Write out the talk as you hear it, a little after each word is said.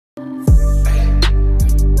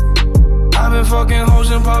fucking hoes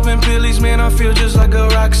and popping pillies, man, I feel just like a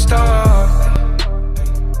rock star.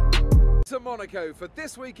 To Monaco for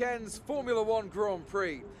this weekend's Formula One Grand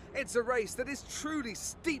Prix. It's a race that is truly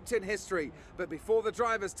steeped in history, but before the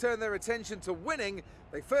drivers turn their attention to winning,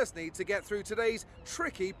 they first need to get through today's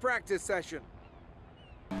tricky practice session.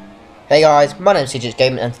 Hey guys, my name's CJ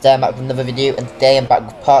Gaming and today I'm back with another video, and today I'm back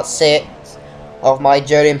with part 6 of my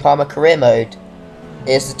journey in Palmer career mode.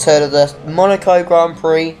 It's the turn of the Monaco Grand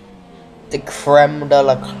Prix, the creme de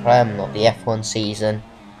la creme of the F1 season.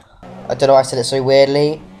 I don't know why I said it so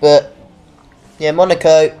weirdly, but yeah,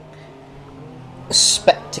 Monaco, a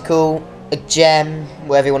spectacle, a gem,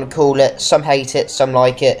 whatever you want to call it. Some hate it, some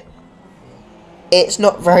like it. It's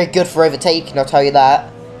not very good for overtaking, I'll tell you that,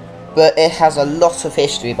 but it has a lot of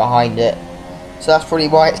history behind it. So that's probably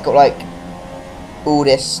why it's got like all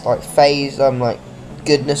this like phase, like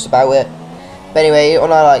goodness about it. But anyway,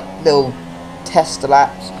 on our like little test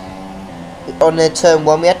laps, on the turn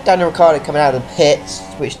 1, we had Daniel Ricciardo coming out of the pits,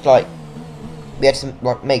 which like we had to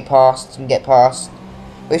like make past and get past,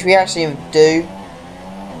 which we actually do.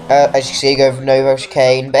 As you see, go for Novo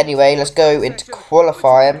chicane. But anyway, let's go into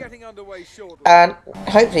qualifying, and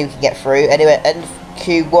hopefully we can get through. Anyway, end of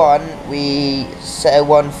Q1, we set a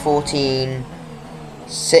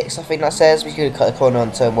 1:14.6, I think that says. We could cut the corner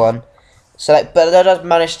on turn 1. So, like, but that does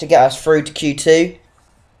manage to get us through to Q2.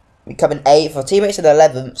 We come in 8th. Our teammate's in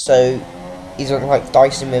 11th, so he's like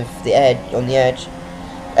dicing with the edge on the edge.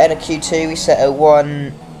 End of Q2, we set a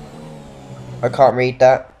 1. I can't read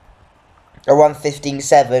that. A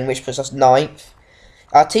 1:15.7, which puts us 9th.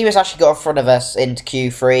 Our team has actually got in front of us into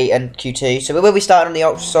Q3 and Q2, so we will be starting on the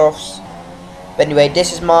ultra softs. But anyway,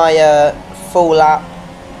 this is my full lap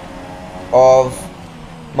of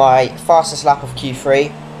my fastest lap of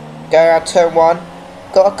Q3. Going around turn 1,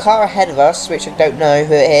 got a car ahead of us, which I don't know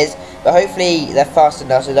who it is, but hopefully they're fast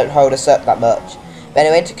enough so they don't hold us up that much. But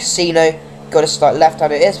anyway, into Casino, got to start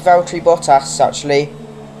left-handed. It is Valtteri Bottas actually.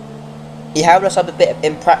 He held us up a bit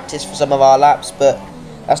in practice for some of our laps, but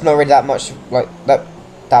that's not really that much like that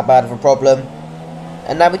bad of a problem.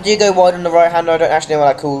 And now we do go wide on the right hand. I don't actually know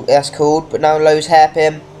what that's called, but now Lowe's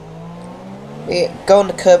hairpin. We go on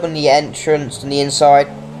the curb on the entrance on the inside,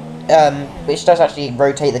 which does actually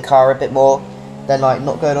rotate the car a bit more than like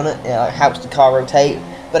not going on it. It like, helps the car rotate.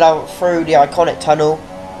 But now through the iconic tunnel,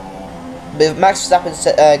 with Max Verstappen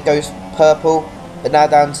goes purple, but now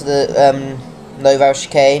down to the Novo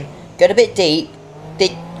chicane. Going a bit deep.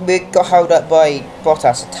 We got held up by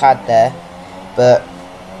Bottas a tad there, but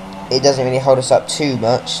it doesn't really hold us up too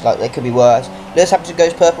much. Like, they could be worse. Lewis Hamilton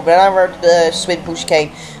goes purple, but now we're at the Swinpool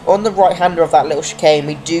chicane. On the right hander of that little chicane,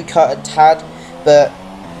 we do cut a tad, but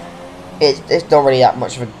it's not really that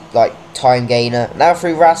much of a like time gainer. Now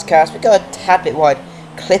through Rascas, we go a tad bit wide,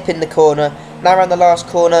 clip in the corner. Now around the last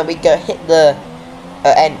corner, we go hit the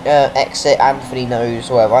exit. Anthony knows,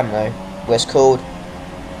 or whatever, I don't know what it's called.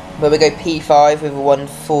 But we go P5 with a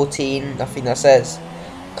 1:14, I think that says.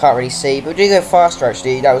 Can't really see, but we do go faster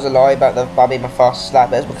actually. That was a lie about being my fastest lap,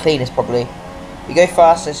 but it's my cleanest probably. We go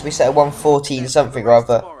faster, so we set a 1:14 something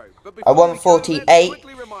rather. A 1:14.8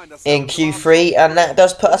 in Q3, and that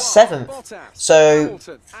does put us 7th. So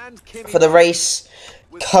for the race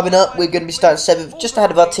coming up, we're going to be starting 7th, just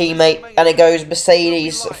ahead of our teammate, and it goes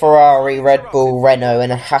Mercedes, Ferrari, Red Bull, Renault,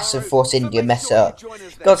 and a Hassan Force India mess it up.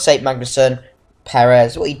 God's sake, Magnussen,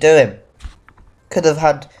 Perez, what are you doing? Could have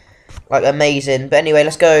had like amazing. But anyway,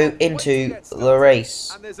 let's go into the race.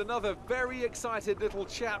 And there's another very excited little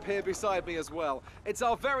chap here beside me as well. It's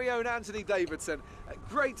our very own Anthony Davidson.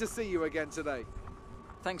 Great to see you again today.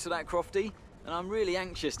 Thanks for that, Crofty. And I'm really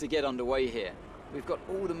anxious to get underway here. We've got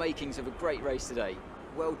all the makings of a great race today.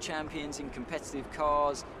 World champions in competitive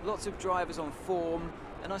cars, lots of drivers on form,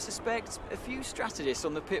 and I suspect a few strategists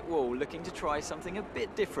on the pit wall looking to try something a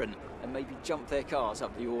bit different and maybe jump their cars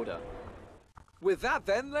up the order. With that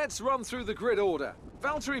then, let's run through the grid order.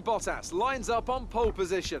 Valtteri Bottas lines up on pole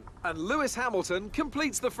position, and Lewis Hamilton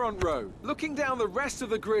completes the front row. Looking down the rest of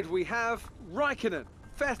the grid, we have Raikkonen,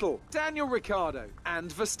 Vettel, Daniel Ricciardo,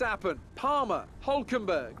 and Verstappen, Palmer,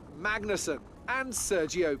 Hülkenberg, Magnussen, and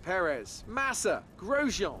Sergio Perez, Massa,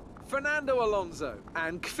 Grosjean, Fernando Alonso,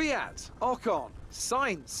 and Kvyat, Ocon,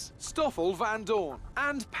 Sainz, Stoffel Van Dorn,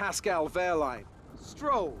 and Pascal Wehrlein.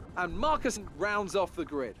 Stroll and Marcus rounds off the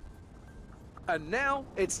grid. And now,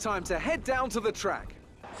 it's time to head down to the track.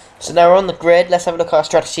 So now we're on the grid, let's have a look at our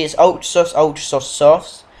strategy. It's ultra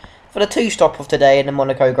softs for the 2-stop of today in the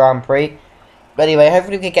Monaco Grand Prix. But anyway,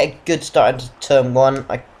 hopefully we can get a good start into turn 1.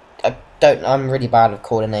 I'm really bad at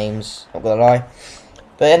calling names, not gonna lie.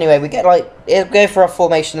 But anyway, we get like, go for our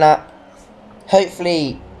formation lap.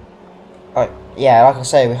 Hopefully Yeah, like I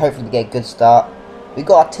say, we hopefully get a good start. We've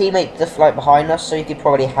got our teammate just like behind us, so he could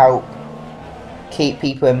probably help keep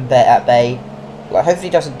people at bay. Like, hopefully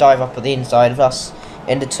he doesn't dive up at the inside of us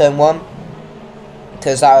into turn 1,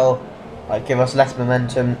 because that'll like give us less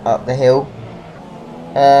momentum up the hill,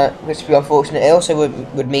 which would be unfortunate. It also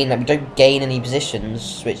would mean that we don't gain any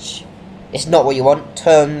positions, which is not what you want.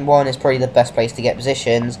 Turn 1 is probably the best place to get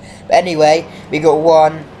positions. But anyway, we got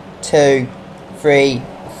 1, 2, 3,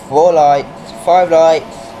 4 lights, 5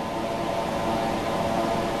 lights.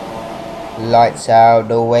 Lights out,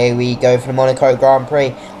 away we go for the Monaco Grand Prix.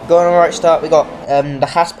 We're going on the right start. We got the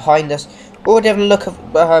Haas behind us. Already having a look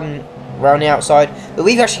around the outside, but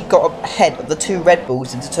we've actually got ahead of the 2 Red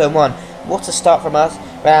Bulls into turn 1. What a start from us.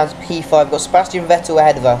 Round P5. We've got Sebastian Vettel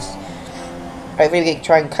ahead of us. Hopefully we can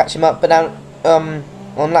try and catch him up. But now on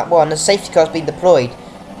lap 1, the safety car's been deployed.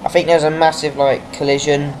 I think there's a massive like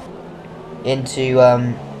collision into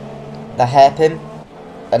the hairpin,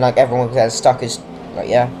 and like everyone was getting stuck as like,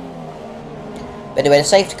 yeah. But anyway, the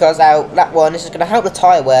safety car's out. Lap 1, this is going to help the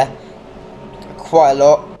tyre wear quite a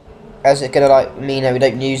lot, as it's going to like mean that we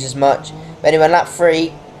don't use as much. But anyway, lap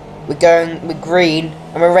 3, we're green,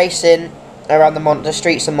 and we're racing around the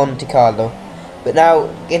streets of Monte Carlo. But now,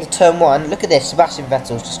 into turn 1, look at this, Sebastian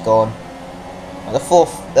Vettel's just gone. And the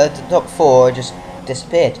top 4 just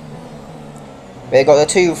disappeared. We've got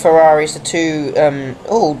the 2 Ferarri'S, the 2,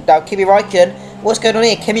 now Kimi Räikkönen. What's going on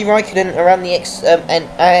here? Kimi Räikkönen around the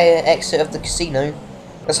exit of the casino.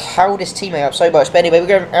 That's held his teammate up so much. But anyway, we're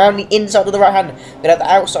going around the inside of the right hand. We're going to have the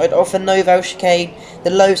outside of the Novo chicane, the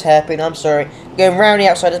Lowe's hairpin, I'm sorry. We're going round the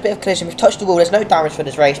outside, there's a bit of collision. We've touched the wall, there's no damage for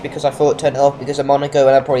this race because I thought it turned it off because of Monaco,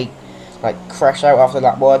 and I'd probably like crash out after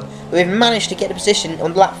lap 1. But we've managed to get the position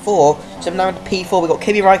on lap 4, so now into P4. We've got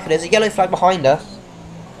Kimi Räikkönen, there's a yellow flag behind us.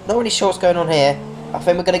 Not really sure what's going on here. I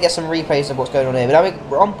think we're going to get some replays of what's going on here. But now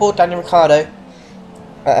we're on board Daniel Ricciardo.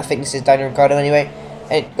 I think this is Daniel Ricciardo anyway.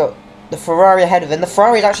 And it got the Ferrari ahead of him. The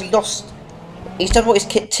Ferrari's actually lost. He's done what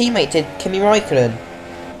his teammate did, Kimi Räikkönen.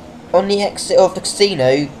 On the exit of the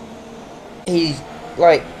casino, he's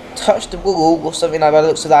like touched the wall or something like that, by the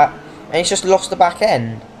looks of that, and he's just lost the back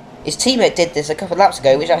end. His teammate did this a couple of laps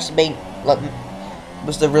ago, which actually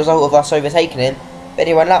was the result of us overtaking him. But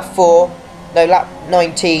anyway, lap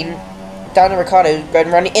 19, Daniel Ricciardo going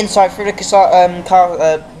around the inside through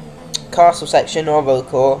the castle section of the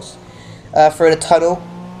course, through the tunnel.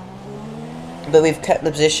 But we've kept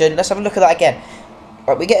the position. Let's have a look at that again.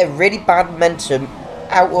 Right, we get a really bad momentum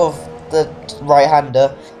out of the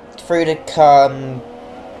right-hander through the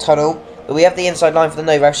tunnel. But we have the inside line for the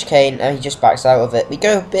Novo chicane, and he just backs out of it. We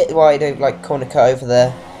go a bit wide, like corner cut over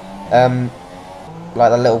there,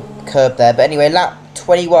 like the little curb there. But anyway, lap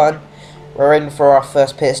 21, we're in for our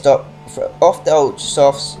first pit stop off the ultra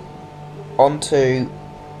softs onto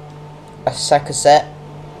a second set.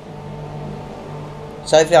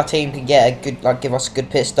 So hopefully our team can get a good, give us a good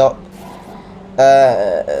pit stop.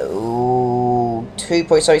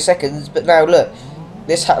 2.7 seconds. But now look,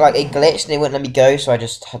 this had like a glitch and it wouldn't let me go, so I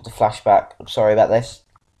just had the flashback. I'm sorry about this.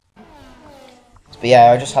 But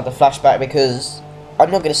yeah, I just had the flashback because I'm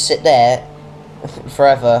not going to sit there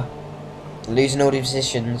forever losing all these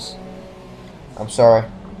positions. I'm sorry.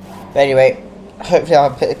 But anyway,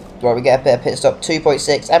 hopefully we get a bit of pit stop.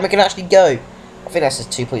 2.6, and we can actually go. I think that says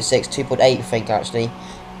 2.6, 2.8 I think actually.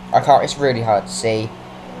 It's really hard to see.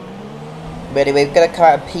 But anyway, we're going to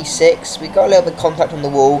cut at P6. We got a little bit of contact on the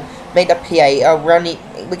wall. Made a P8.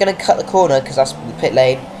 We're going to cut the corner because that's the pit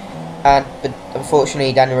lane. But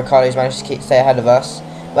unfortunately, Daniel Ricciardo's managed to stay ahead of us.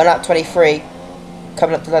 We're at 23.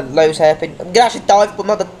 Coming up to the Lowe's hairpin. I'm going to actually dive on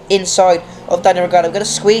the inside of Daniel Ricciardo. I'm going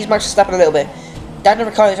to squeeze Max Verstappen a little bit. Daniel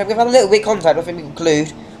Ricciardo, we've had a little bit of contact. I think we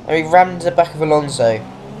glued. And we rammed to the back of Alonso.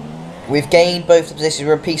 We've gained both the positions.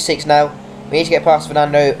 We're in P6 now. We need to get past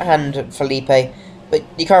Fernando and Felipe. But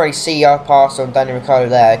you can't really see our pass on Daniel Ricciardo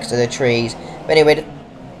there because of the trees. But anyway,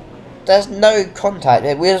 there's no contact.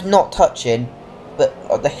 We're just not touching.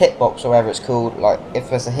 But the hitbox, or whatever it's called, like if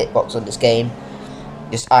there's a hitbox on this game,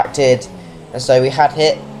 just acted. And so we had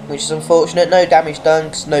hit, which is unfortunate. No damage done,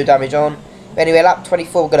 because no damage on. But anyway, lap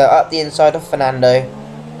 24, we're going to up the inside of Fernando.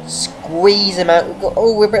 Squeeze him out.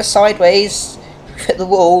 We're a bit sideways. We hit the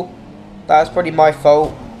wall. That was probably my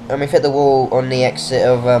fault. And we've hit the wall on the exit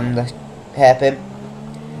of the hairpin.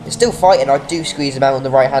 It's still fighting. I do squeeze him out on the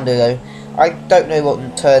right hander though. I don't know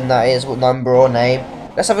what turn that is, what number or name.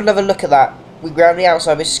 Let's have another look at that. We go around the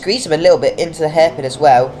outside. We squeeze him a little bit into the hairpin as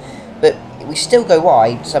well. But we still go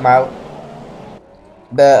wide somehow.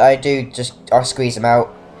 But I squeeze him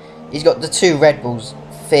out. He's got the 2 Red Bulls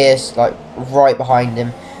fierce, like right behind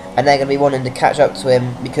him. And they're going to be wanting to catch up to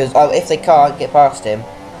him because if they can't get past him,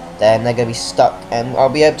 then they're going to be stuck and I'll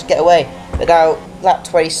be able to get away. But now, lap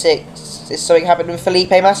 26, is something happened with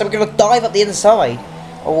Felipe Massa. We're going to dive up the inside.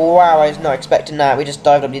 Oh wow, I was not expecting that. We just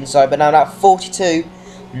dived up the inside. But now, lap 42,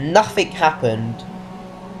 nothing happened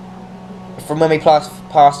from when we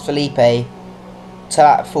passed Felipe to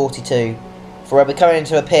lap 42. For when we're coming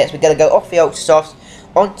into the pits, we're going to go off the ultra softs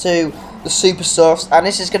onto the super softs, and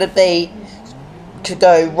this is going to be to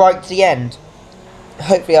go right to the end.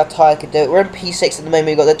 Hopefully our tyre could do it. We're in P6 at the moment.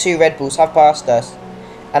 We've got the 2 Red Bulls have passed us,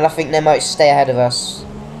 and I think they might stay ahead of us.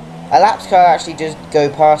 A lap car actually just go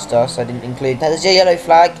past us. I didn't include that. There's a yellow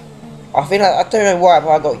flag. I don't know why, but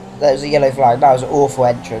I got there was a yellow flag. That was an awful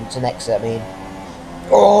entrance and exit. I mean,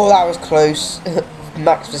 oh, that was close.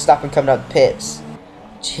 Max Verstappen coming out the pits.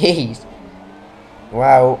 Jeez.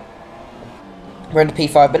 Wow. We're in the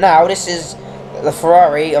P5, but now this is the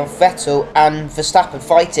Ferrari of Vettel and Verstappen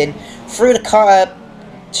fighting through the car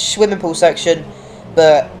swimming pool section.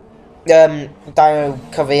 But Dino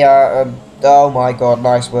Cavia, oh my god,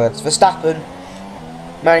 nice words. Verstappen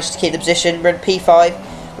managed to keep the position. We're in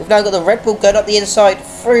P5. We've now got the Red Bull going up the inside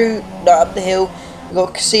through up the hill. We've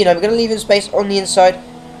got Casino. We're going to leave him space on the inside.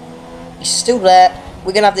 He's still there.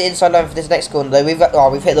 We're going to have the inside line for this next corner though.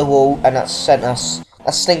 We've hit the wall and that's sent us.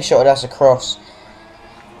 That's slingshotted us across.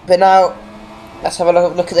 But now, let's have a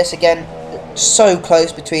look at this again. So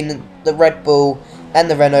close between the Red Bull and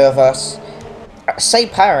the Renault of us. Same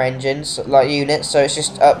power engines, like units, so it's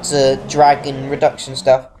just up to drag and reduction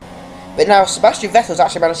stuff. But now, Sebastian Vettel's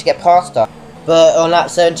actually managed to get past us. But on lap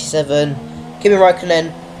 77, Kimi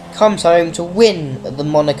Raikkonen comes home to win the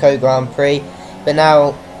Monaco Grand Prix. But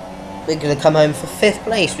now, we're going to come home for 5th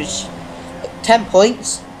place, which, 10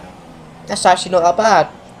 points, that's actually not that bad.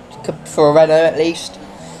 For a Renault, at least.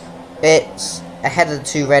 It's ahead of the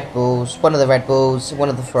 2 Red Bulls, one of the Red Bulls, one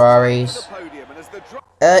of the Ferraris.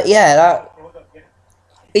 Yeah,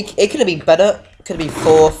 it could have been better. It could have been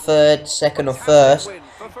 4th, 3rd, 2nd or 1st.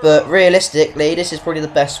 But realistically, this is probably the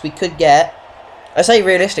best we could get. I say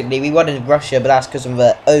realistically, we won in Russia, but that's because of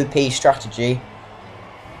the OP strategy.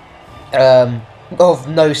 Of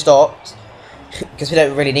no stops. Because we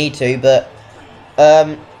don't really need to, but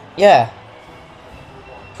yeah.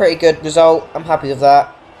 Pretty good result. I'm happy with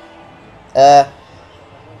that. I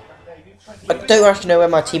don't actually know where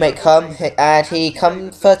my teammate come, and he come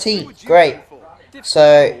 13th. Great.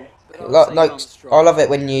 So, I love it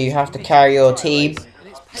when you have to carry your team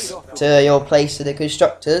to your place in the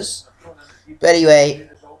constructors. But anyway,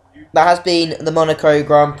 that has been the Monaco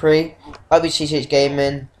Grand Prix. I've been CCH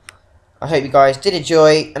Gaming. I hope you guys did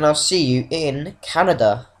enjoy, and I'll see you in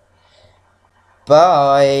Canada.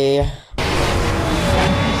 Bye.